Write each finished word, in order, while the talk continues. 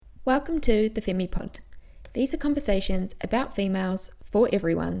Welcome to the Femi Pod. These are conversations about females for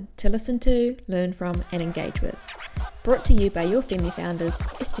everyone to listen to, learn from and engage with. Brought to you by your Femi founders,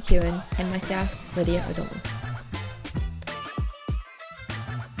 Esther Kewen and myself, Lydia O'Donnell.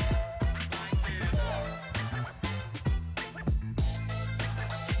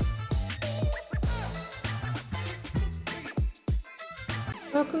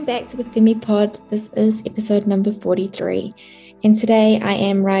 Welcome back to the Femi Pod. This is episode number 43. And today I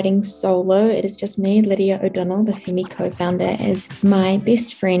am writing solo. It is just me, Lydia O'Donnell, the Femi co-founder, as my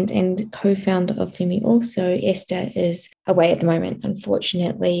best friend and co-founder of Femi. Also, Esther is away at the moment.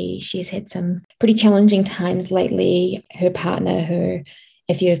 Unfortunately, she's had some pretty challenging times lately. Her partner,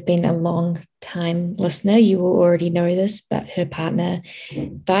 if you have been a long time listener, you will already know this, but her partner,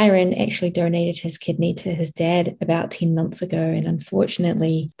 Byron, actually donated his kidney to his dad about 10 months ago. And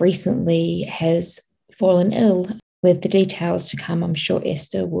unfortunately, recently has fallen ill. With the details to come, I'm sure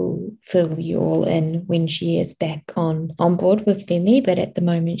Esther will fill you all in when she is back on board with Femi, but at the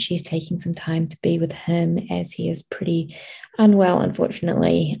moment she's taking some time to be with him as he is pretty unwell,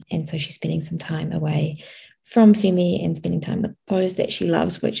 unfortunately, and so she's spending some time away from Femi and spending time with those that she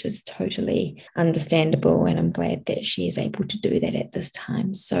loves, which is totally understandable, and I'm glad that she is able to do that at this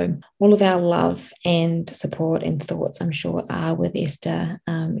time. So all of our love and support and thoughts, I'm sure, are with Esther.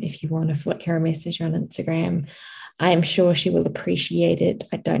 If you want to flick her a message on Instagram, I am sure she will appreciate it.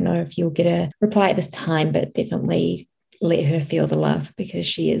 I don't know if you'll get a reply at this time, but definitely let her feel the love, because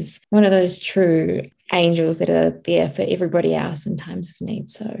she is one of those true angels that are there for everybody else in times of need.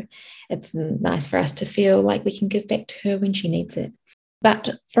 So it's nice for us to feel like we can give back to her when she needs it. But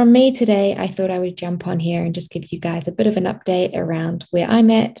from me today, I thought I would jump on here and just give you guys a bit of an update around where I'm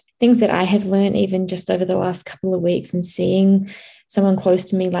at, things that I have learned even just over the last couple of weeks and seeing someone close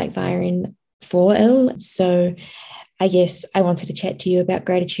to me like Byron fall ill. So I guess I wanted to chat to you about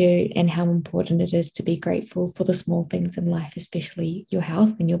gratitude and how important it is to be grateful for the small things in life, especially your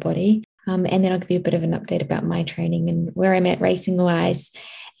health and your body. And then I'll give you a bit of an update about my training and where I'm at racing-wise.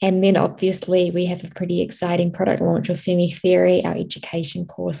 And then obviously we have a pretty exciting product launch of Femi Theory, our education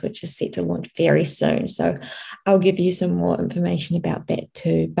course, which is set to launch very soon. So I'll give you some more information about that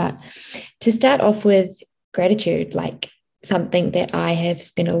too. But to start off with gratitude, like something that I have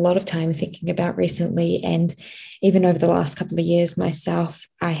spent a lot of time thinking about recently, and even over the last couple of years myself,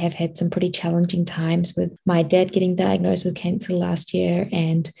 I have had some pretty challenging times with my dad getting diagnosed with cancer last year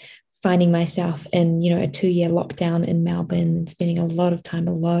and finding myself in, a 2-year lockdown in Melbourne and spending a lot of time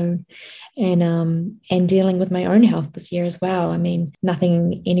alone and dealing with my own health this year as well. I mean,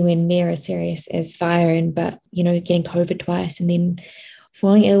 nothing anywhere near as serious as Byron, but, getting COVID twice and then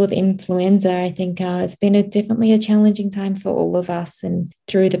falling ill with influenza. I think it's been definitely a challenging time for all of us. And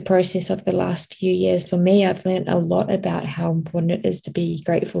through the process of the last few years, for me, I've learned a lot about how important it is to be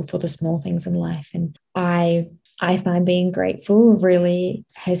grateful for the small things in life. And I find being grateful really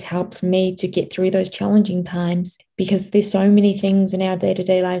has helped me to get through those challenging times, because there's so many things in our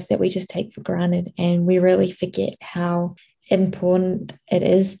day-to-day lives that we just take for granted, and we really forget how important it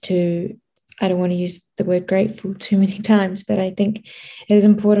is to, I don't want to use the word grateful too many times, but I think it is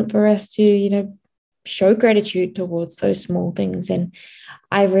important for us to, show gratitude towards those small things. And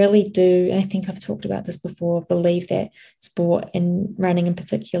I really do, and I think I've talked about this before, believe that sport and running in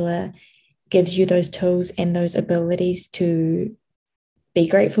particular gives you those tools and those abilities to be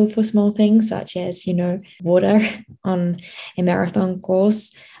grateful for small things, such as, water on a marathon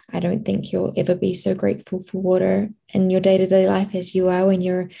course. I don't think you'll ever be so grateful for water in your day-to-day life as you are when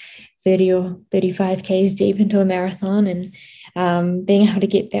you're 30 or 35 Ks deep into a marathon, and being able to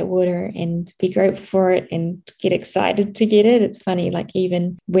get that water and be grateful for it and get excited to get it. It's funny, like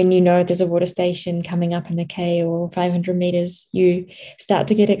even when there's a water station coming up in a K or 500 meters, you start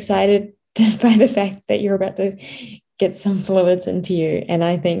to get excited by the fact that you're about to get some fluids into you. And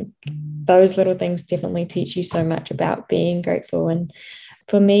I think those little things definitely teach you so much about being grateful. And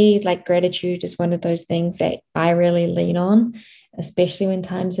for me, like, gratitude is one of those things that I really lean on, especially when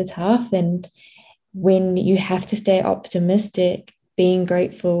times are tough and when you have to stay optimistic. Being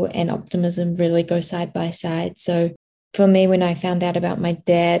grateful and optimism really go side by side. So for me, when I found out about my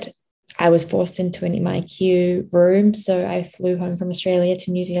dad, I was forced into an MIQ room. So I flew home from Australia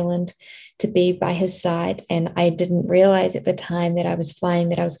to New Zealand to be by his side. And I didn't realize at the time that I was flying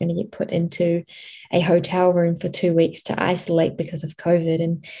that I was going to get put into a hotel room for 2 weeks to isolate because of COVID.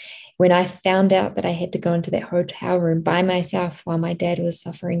 And when I found out that I had to go into that hotel room by myself while my dad was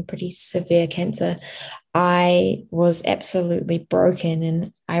suffering pretty severe cancer, I was absolutely broken.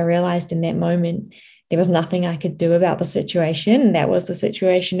 And I realized in that moment there was nothing I could do about the situation. That was the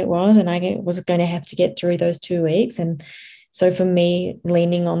situation it was. And I was going to have to get through those 2 weeks. And So for me,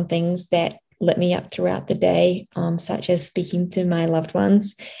 leaning on things that lit me up throughout the day, such as speaking to my loved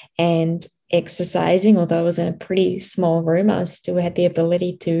ones and exercising. Although I was in a pretty small room, I still had the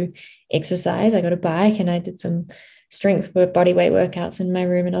ability to exercise. I got a bike and I did some strength body weight workouts in my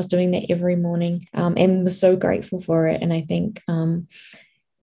room, and I was doing that every morning, and was so grateful for it. And I think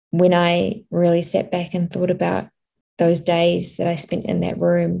when I really sat back and thought about those days that I spent in that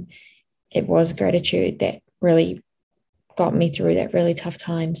room, it was gratitude that really got me through that really tough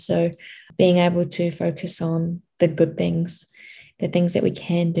time. So being able to focus on the good things, the things that we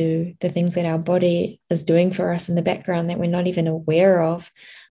can do, the things that our body is doing for us in the background that we're not even aware of,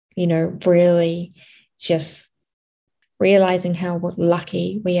 really just realizing how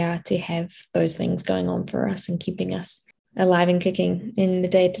lucky we are to have those things going on for us and keeping us alive and kicking in the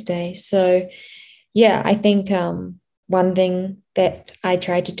day-to-day. So yeah, I think one thing that I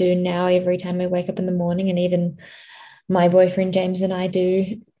try to do now every time I wake up in the morning, and even my boyfriend James and I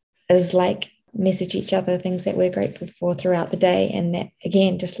do, is like message each other things that we're grateful for throughout the day. And that,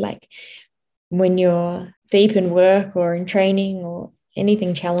 again, just like when you're deep in work or in training or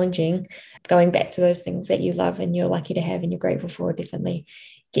anything challenging, going back to those things that you love and you're lucky to have and you're grateful for definitely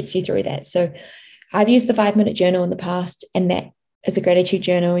gets you through that. So I've used the 5-minute journal in the past, and that is a gratitude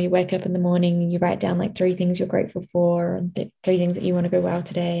journal. You wake up in the morning and you write down like 3 things you're grateful for and 3 things that you want to go well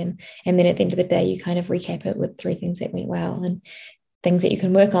today. And then at the end of the day, you kind of recap it with 3 things that went well and things that you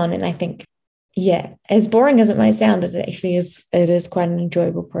can work on. And I think, yeah, as boring as it might sound, it actually is, it is quite an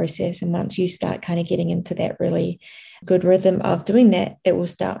enjoyable process. And once you start kind of getting into that really good rhythm of doing that, it will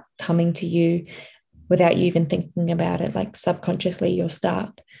start coming to you without you even thinking about it. Like subconsciously, you'll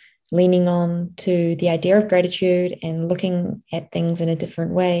start leaning on to the idea of gratitude and looking at things in a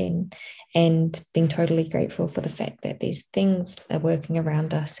different way, and being totally grateful for the fact that these things are working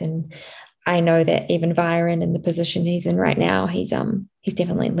around us. And I know that even Byron, in the position he's in right now, he's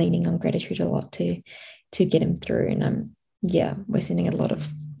definitely leaning on gratitude a lot to get him through. And we're sending a lot of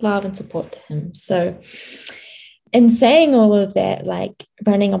love and support to him. So in saying all of that, like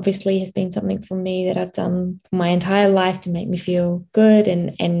running obviously has been something for me that I've done for my entire life to make me feel good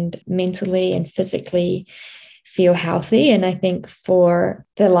and mentally and physically feel healthy. And I think for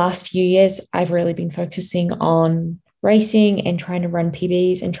the last few years, I've really been focusing on racing and trying to run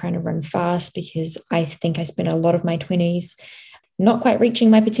PBs and trying to run fast, because I think I spent a lot of my 20s not quite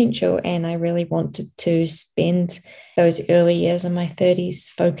reaching my potential. And I really wanted to spend those early years in my 30s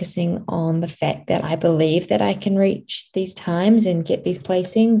focusing on the fact that I believe that I can reach these times and get these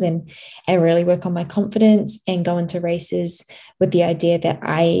placings, and really work on my confidence and go into races with the idea that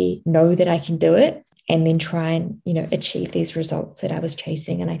I know that I can do it, and then try and, achieve these results that I was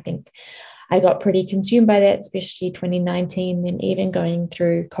chasing. And I think I got pretty consumed by that, especially 2019. Then even going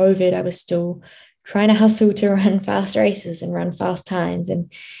through COVID, I was still trying to hustle to run fast races and run fast times.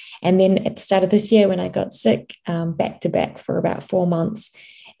 And then at the start of this year, when I got sick back to back for about 4 months,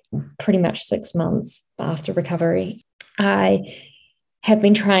 pretty much 6 months after recovery, I have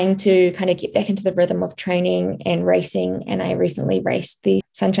been trying to kind of get back into the rhythm of training and racing. And I recently raced the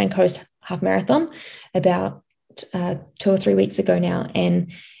Sunshine Coast Half Marathon about 2 or 3 weeks ago now.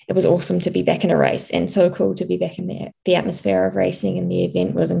 And it was awesome to be back in a race, and so cool to be back in the atmosphere of racing, and the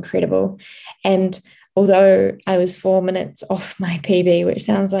event was incredible. And although I was 4 minutes off my PB, which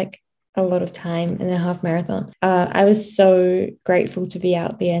sounds like a lot of time in a half marathon, I was so grateful to be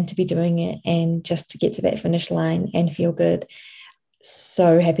out there and to be doing it, and just to get to that finish line and feel good.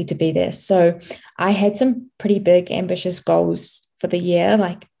 So happy to be there. So I had some pretty big ambitious goals for the year,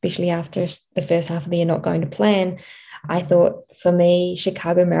 like especially after the first half of the year not going to plan. I thought, for me,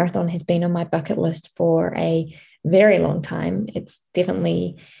 Chicago Marathon has been on my bucket list for a very long time. It's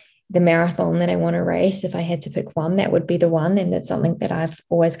definitely the marathon that I want to race. If I had to pick one, that would be the one. And it's something that I've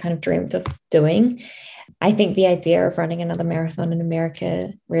always kind of dreamt of doing. I think the idea of running another marathon in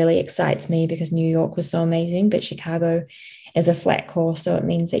America really excites me, because New York was so amazing, but Chicago is a flat course. So it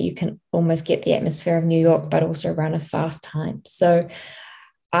means that you can almost get the atmosphere of New York, but also run a fast time. So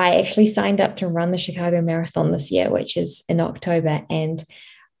I actually signed up to run the Chicago Marathon this year, which is in October. And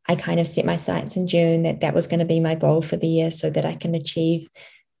I kind of set my sights in June that was going to be my goal for the year, so that I can achieve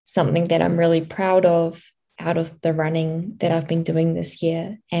something that I'm really proud of out of the running that I've been doing this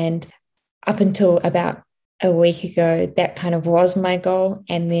year. And up until about a week ago, that kind of was my goal.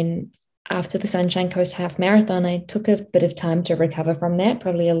 And then after the Sunshine Coast Half Marathon, I took a bit of time to recover from that,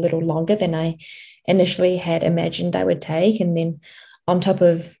 probably a little longer than I initially had imagined I would take. And then on top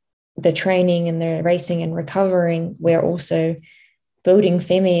of the training and the racing and recovering, we're also building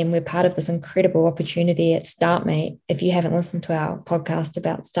Femi, and we're part of this incredible opportunity at StartMate. If you haven't listened to our podcast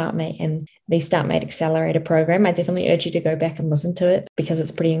about StartMate and the StartMate Accelerator program, I definitely urge you to go back and listen to it, because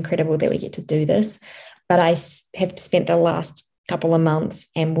it's pretty incredible that we get to do this. But I have spent the last couple of months,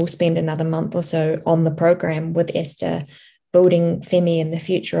 and we'll spend another month or so on the program with Esther, building Femi and the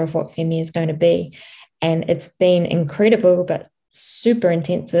future of what Femi is going to be. And it's been incredible, but super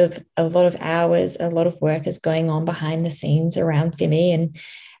intensive. A lot of hours, a lot of work is going on behind the scenes around Femi.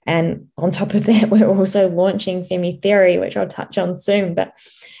 And on top of that, we're also launching Femi Theory, which I'll touch on soon. But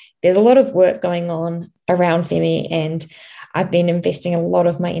there's a lot of work going on around Femi, and I've been investing a lot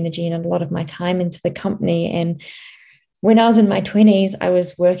of my energy and a lot of my time into the company. And when I was in my 20s, I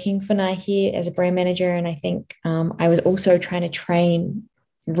was working for Nike as a brand manager. And I think I was also trying to train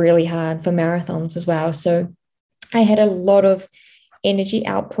really hard for marathons as well. So I had a lot of energy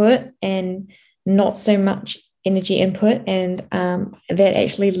output and not so much energy input. And that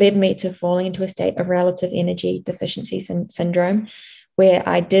actually led me to falling into a state of relative energy deficiency syndrome, where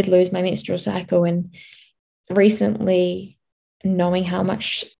I did lose my menstrual cycle. And recently, knowing how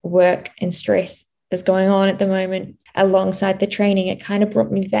much work and stress is going on at the moment alongside the training, it kind of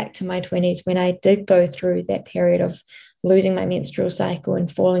brought me back to my 20s when I did go through that period of losing my menstrual cycle and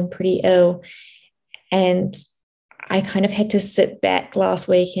falling pretty ill. And I kind of had to sit back last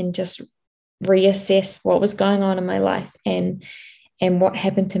week and just reassess what was going on in my life and what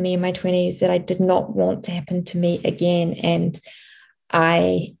happened to me in my 20s that I did not want to happen to me again. And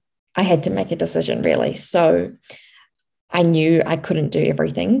I had to make a decision, really. So I knew I couldn't do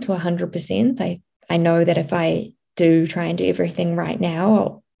everything to 100%. I know that if I do try and do everything right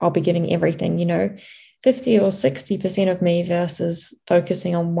now, I'll be giving everything, 50 or 60% of me versus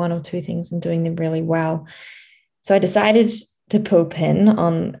focusing on one or two things and doing them really well. So I decided to pull pin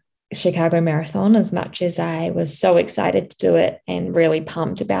on Chicago Marathon, as much as I was so excited to do it and really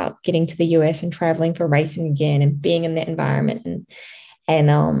pumped about getting to the US and traveling for racing again and being in that environment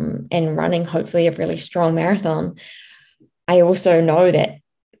and running hopefully a really strong marathon. I also know that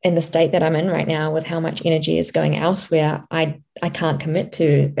in the state that I'm in right now, with how much energy is going elsewhere, I can't commit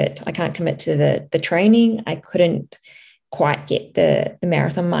to it. I can't commit to the training. I couldn't quite get the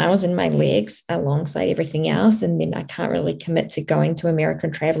marathon miles in my legs alongside everything else. And then I can't really commit to going to America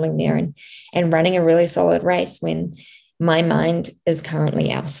and traveling there and running a really solid race when my mind is currently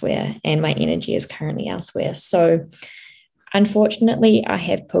elsewhere and my energy is currently elsewhere. So unfortunately, I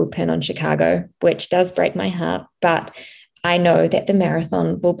have pulled pin on Chicago, which does break my heart, but I know that the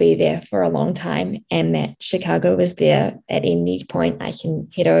marathon will be there for a long time, and that Chicago is there at any point. I can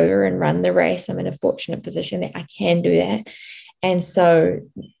head over and run the race. I'm in a fortunate position that I can do that. And so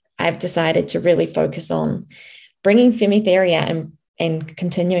I've decided to really focus on bringing Femi Theory out and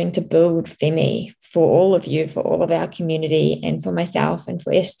continuing to build Femi for all of you, for all of our community, and for myself and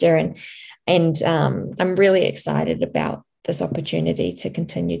for Esther. And I'm really excited about this opportunity to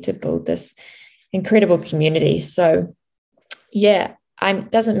continue to build this incredible community. So yeah,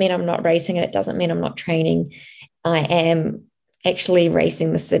 doesn't mean I'm not racing, and it doesn't mean I'm not training. I am actually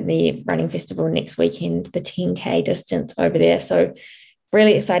racing the Sydney Running Festival next weekend, the 10K distance over there. So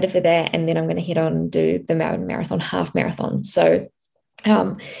really excited for that. And then I'm going to head on and do the Melbourne Marathon half marathon. So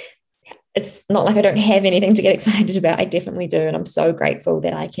it's not like I don't have anything to get excited about. I definitely do. And I'm so grateful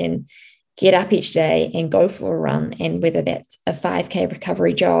that I can get up each day and go for a run. And whether that's a 5K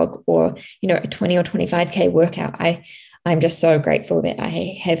recovery jog or, a 20 or 25K workout, I'm just so grateful that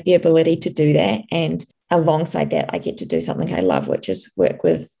I have the ability to do that. And alongside that, I get to do something I love, which is work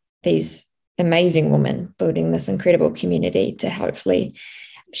with these amazing women, building this incredible community to hopefully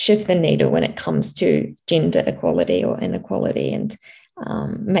shift the needle when it comes to gender equality or inequality and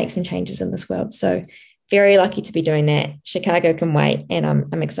make some changes in this world. So very lucky to be doing that. Chicago can wait, and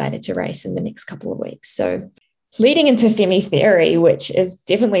I'm excited to race in the next couple of weeks. So leading into Femi Theory, which is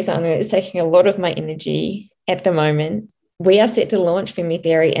definitely something that's taking a lot of my energy at the moment, we are set to launch Femi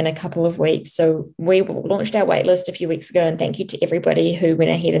Theory in a couple of weeks. So we launched our waitlist a few weeks ago, and thank you to everybody who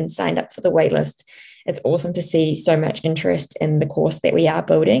went ahead and signed up for the waitlist. It's awesome to see so much interest in the course that we are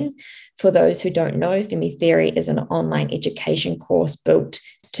building. For those who don't know, Femi Theory is an online education course built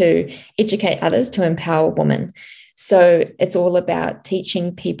to educate others to empower women. So it's all about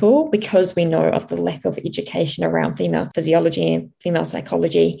teaching people, because we know of the lack of education around female physiology and female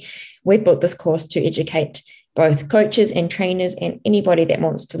psychology. We've built this course to educate both coaches and trainers and anybody that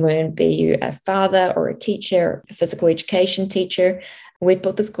wants to learn, be you a father or a teacher, a physical education teacher. We've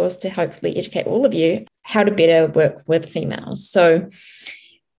built this course to hopefully educate all of you how to better work with females. So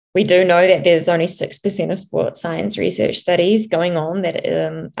We do know that there's only 6% of sports science research studies going on that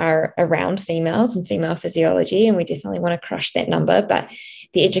are around females and female physiology, and we definitely want to crush that number. But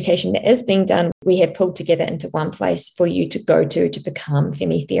the education that is being done, we have pulled together into one place for you to go to become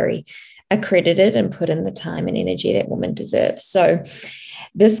Femi Theory accredited and put in the time and energy that women deserve. So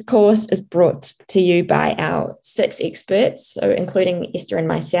this course is brought to you by our 6 experts, so including Esther and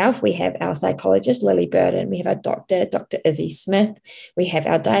myself. We have our psychologist, Lily Burden. We have our doctor, Dr. Izzy Smith. We have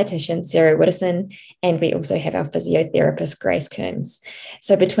our dietitian, Sarah Widdowson. And we also have our physiotherapist, Grace Coombs.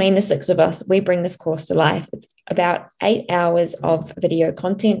 So between the 6 of us, we bring this course to life. It's about 8 hours of video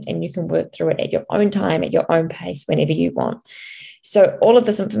content, and you can work through it at your own time, at your own pace, whenever you want. So all of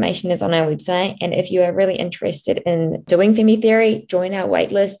this information is on our website. And if you are really interested in doing Femi Theory, join our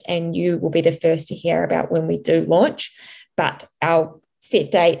waitlist and you will be the first to hear about when we do launch. But our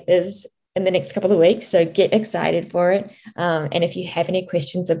set date is in the next couple of weeks. So get excited for it. And if you have any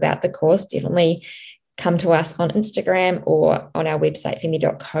questions about the course, definitely come to us on Instagram or on our website,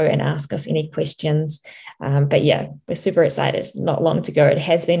 femi.co, and ask us any questions. But yeah, we're super excited. Not long to go. It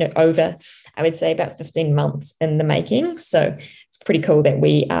has been over, I would say, about 15 months in the making. So it's pretty cool that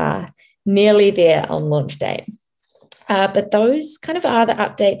we are nearly there on launch date. But those kind of are the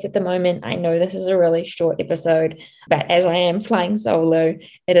updates at the moment. I know this is a really short episode, but as I am flying solo,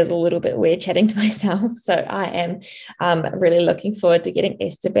 it is a little bit weird chatting to myself. So I am really looking forward to getting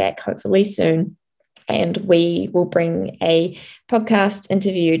Esther back, hopefully soon. And we will bring a podcast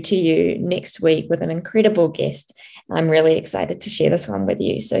interview to you next week with an incredible guest. I'm really excited to share this one with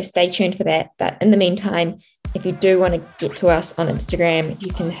you. So stay tuned for that. But in the meantime, if you do want to get to us on Instagram,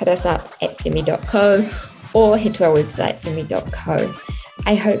 you can hit us up at femi.co or head to our website, femi.co.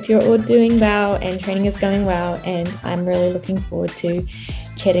 I hope you're all doing well and training is going well. And I'm really looking forward to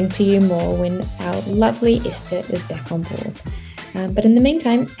chatting to you more when our lovely Esther is back on board. But in the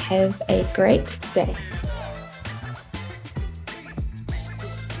meantime, have a great day.